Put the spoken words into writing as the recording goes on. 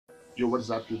Yo, what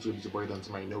is up, YouTube? It's your boy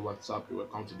Dontimtv. You know what's up? You're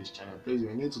welcome to this channel. Please, if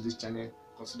you're new to this channel,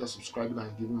 consider subscribing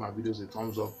and giving my videos a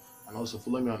thumbs up, and also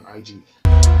follow me on IG.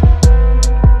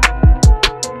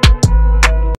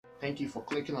 Thank you for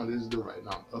clicking on this video right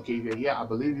now. Okay, if you're here, I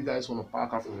believe you guys want to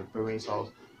park out from your parents'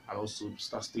 house and also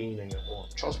start staying on your own.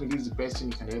 Trust me, this is the best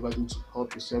thing you can ever do to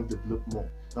help yourself develop more.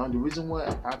 Now, the reason why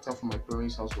I parked out from my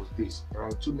parents' house was this. There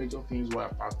are two major things why I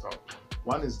parked out.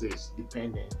 One is this,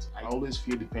 dependent. I always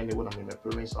feel dependent when I'm in my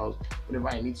parents' house. Whenever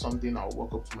I need something, I'll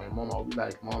walk up to my mom. I'll be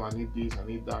like, Mom, I need this, I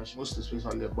need that. Most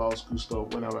especially about school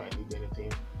stuff. Whenever I need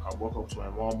anything, I'll walk up to my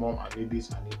mom. Mom, I need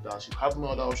this, I need that. She have no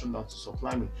other option than to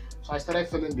supply me. So I started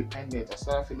feeling dependent. I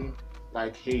started feeling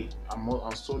like, hey,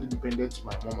 I'm solely dependent to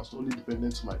my mom. I'm solely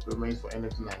dependent to my parents for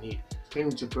anything I need. Staying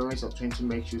with your parents are trying to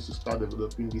make you to start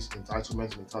developing this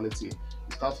entitlement mentality.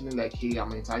 You start feeling like, hey,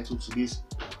 I'm entitled to this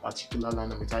particular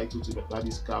land, I'm entitled to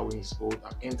this car when it's old.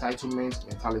 Entitlement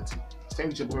mentality. Staying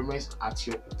with your parents at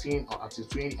your teen or at your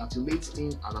 20, at your late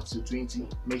teen and at your 20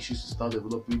 makes you to start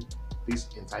developing this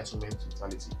entitlement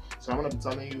mentality. So I'm going to be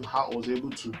telling you how I was able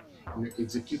to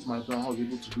execute my plan, how I was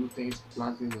able to do things,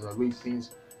 plan things, and arrange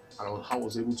things, and how I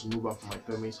was able to move out from my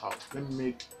parents' house. Let me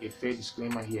make a fair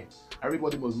disclaimer here.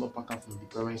 Everybody must not pack out from the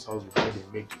parents' house before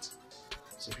they make it.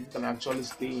 So people can actually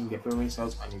stay in their parents'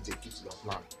 house and execute their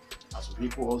plan. And some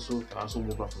people also can also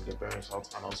move out from their parents'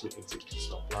 house and also execute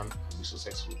their plan and be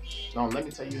successful. Now let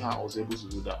me tell you how I was able to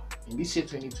do that. In this year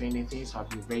 2020, things have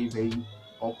been very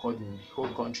awkward in the whole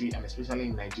country, and especially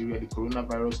in Nigeria. The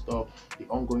coronavirus stuff, the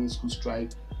ongoing school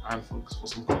strike, and for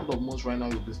some couple of months right now,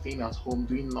 you'll be staying at home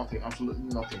doing nothing, absolutely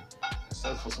nothing,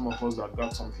 except for some of us that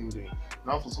got something doing.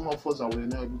 Now, for some of us that were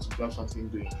not able to grab something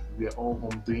doing, we are all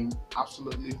home doing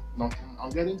absolutely nothing. I'm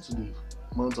getting to the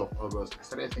month of August. I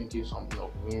started thinking something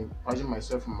of me, purging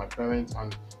myself from my parents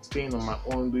and staying on my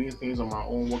own, doing things on my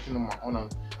own, working on my own.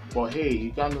 But hey,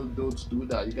 you got no dough to do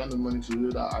that, you got no money to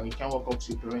do that, and you can't walk up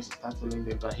to your parents and start telling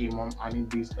them that, hey mom, I need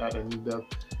this, that, I need that.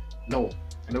 No,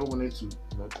 I never wanted to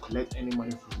collect any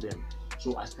money from them.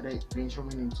 So I started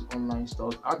venturing into online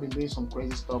stuff. I've been doing some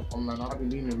crazy stuff online. I've been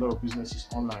doing a lot of businesses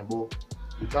online, but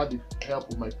without the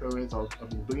help of my parents, I've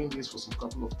been doing this for some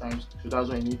couple of times. So that's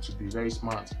why I need to be very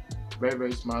smart.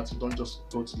 Very smart. Don't just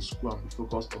go to the school and be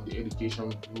focused on the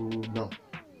education. No.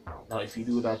 Now, if you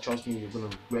do that, trust me, you're gonna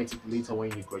regret it later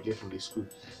when you graduate from the school.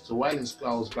 So while in school,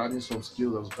 I was grabbing some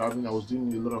skills. I was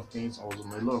doing a lot of things. I was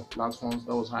on a lot of platforms.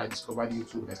 That was how I discovered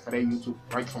YouTube. I started YouTube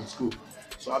right from school.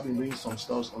 So I've been doing some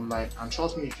stuff online. And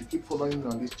trust me, if you keep following me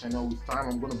on this channel, with time,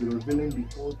 I'm gonna be revealing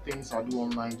the whole things I do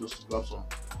online just to grab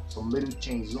some little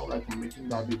change. It's not like I'm making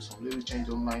that big. Some little change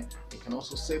online. You can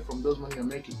also save from those money you're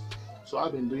making. So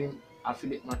I've been doing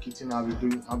affiliate marketing, I've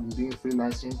been doing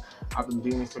freelancing, I've been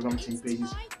doing Instagram team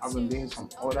pages, I've been doing some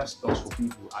other stuff for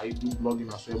people. I do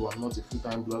blogging as well, but I'm not a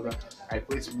full-time blogger. I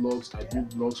create blogs, I do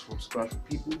blogs from scratch for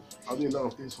people. I do a lot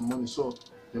of things for money. So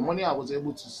the money I was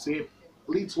able to save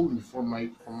literally from my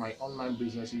online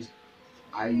businesses,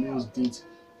 I used it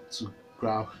to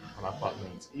grab an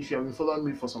apartment. If you have been following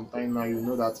me for some time now, you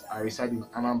know that I reside in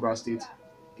Anambra State.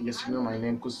 Yes, you know my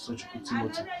name,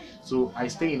 Timothy. So I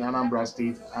stay in Anambra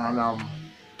State, and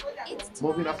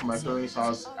moving out from my parents'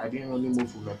 house, I didn't only move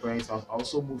from my parents' house, I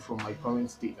also moved from my current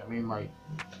state. I mean my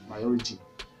origin,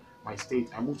 my state.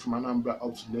 I moved from Anambra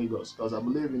up to Lagos because I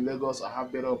believe in Lagos I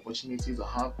have better opportunities. I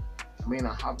have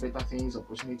better things,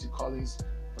 opportunity callings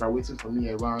that are waiting for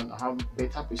me around. I have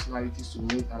better personalities to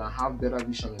meet, and I have better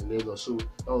vision in Lagos. So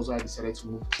that was why I decided to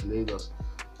move to Lagos.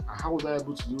 How was I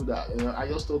able to do that? I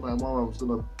just told my mom I was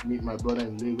gonna meet my brother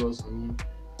in Lagos.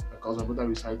 Because my brother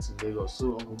resides in Lagos,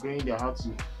 so I'm going there. How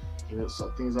to,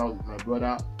 sort things out with my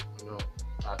brother.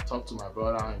 I talked to my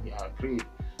brother and I prayed.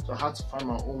 So I had to find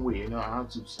my own way. I had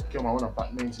to secure my own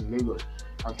apartment in Lagos.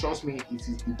 And trust me, it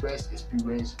is the best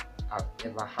experience I've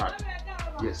ever had.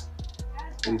 Yes,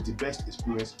 it is the best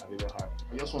experience I've ever had.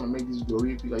 I just want to make this video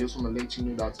real quick. I just want to let you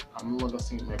know that I'm no longer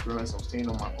staying with my parents. I'm staying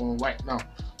on my own right now.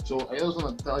 So I just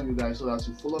want to tell you guys so that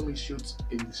you follow me shoot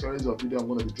in the series of videos I'm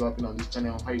going to be dropping on this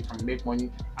channel on how you can make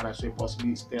money and as well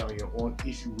possibly stay on your own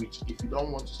if you wish. If you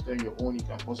don't want to stay on your own, you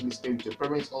can possibly stay with your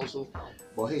parents also.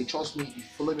 But hey, trust me, if you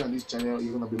follow me on this channel,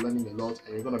 you're going to be learning a lot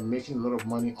and you're going to be making a lot of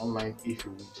money online if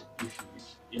you wish.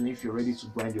 And if you're ready to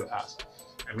grind your ass.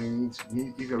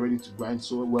 If you're ready to grind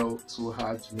so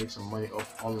hard to make some money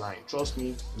off online, trust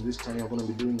me, in this channel, I'm going to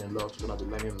be doing a lot. You're going to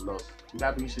be learning a lot. With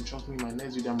that being said, trust me, in my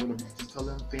next video, I'm going to be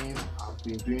detailing things I've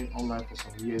been doing online for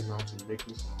some years now to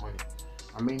making some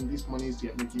money. These monies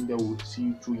you're making there will see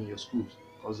you through in your schools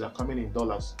because they're coming in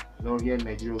dollars. Here in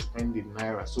Nigeria, spend in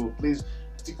naira. So please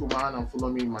stick around and follow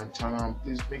me in my channel.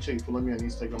 Please make sure you follow me on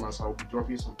Instagram as I'll be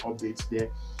dropping some updates there.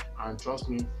 And trust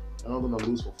me, You're not gonna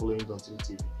lose for following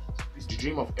Dontimtv. It's the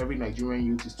dream of every Nigerian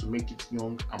youth is to make it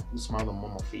young and put smile on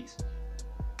mama's face.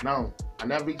 Now,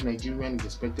 an average Nigerian is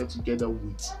expected to get out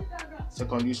with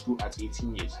secondary school at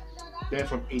 18 years. Then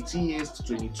from 18 years to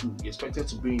 22, you're expected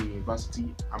to be in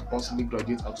university and possibly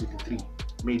graduate at 23.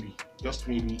 Maybe, just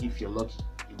maybe if you're lucky,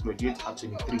 you graduate at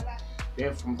 23.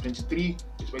 Then from 23, you're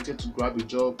expected to grab a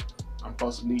job and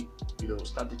possibly,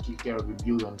 start taking care of the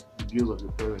bills and the bills of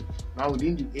your parents. Now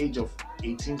within the age of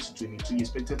 18 to 22, you're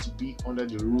expected to be under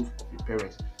the roof of your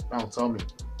parents. Now tell me,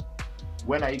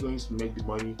 when are you going to make the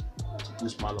money to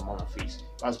put smile on mama's face?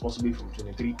 That's possibly from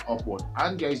 23 upward.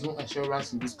 And there is no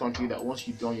assurance in this country that once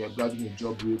you're done, you're grabbing a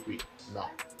job real quick. No,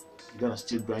 you're gonna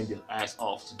still grind your ass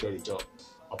off to get a job,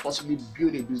 or possibly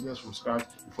build a business from scratch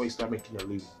before you start making a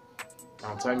living.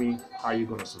 Now tell me, how you're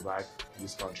gonna survive in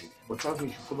this country? But trust me,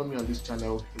 if you follow me on this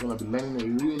channel, you're gonna be learning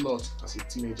a real lot as a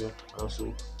teenager and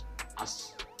also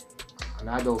as an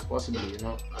adult, possibly, at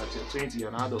your 20, you're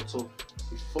an adult. So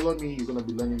if you follow me, you're gonna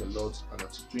be learning a lot, and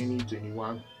at 20,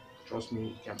 21, trust me,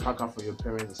 you can pack up for your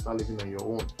parents and start living on your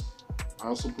own. And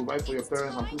also provide for your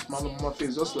parents and put smile on my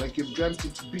face just like you've dreamt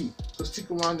it to be. So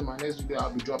stick around. In my next video,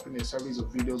 I'll be dropping a series of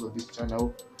videos on this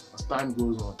channel as time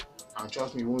goes on. And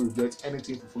trust me, you won't regret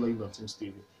anything for following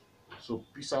Dontimtv. So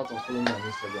peace out and follow me on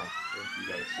Instagram. Thank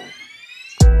you guys.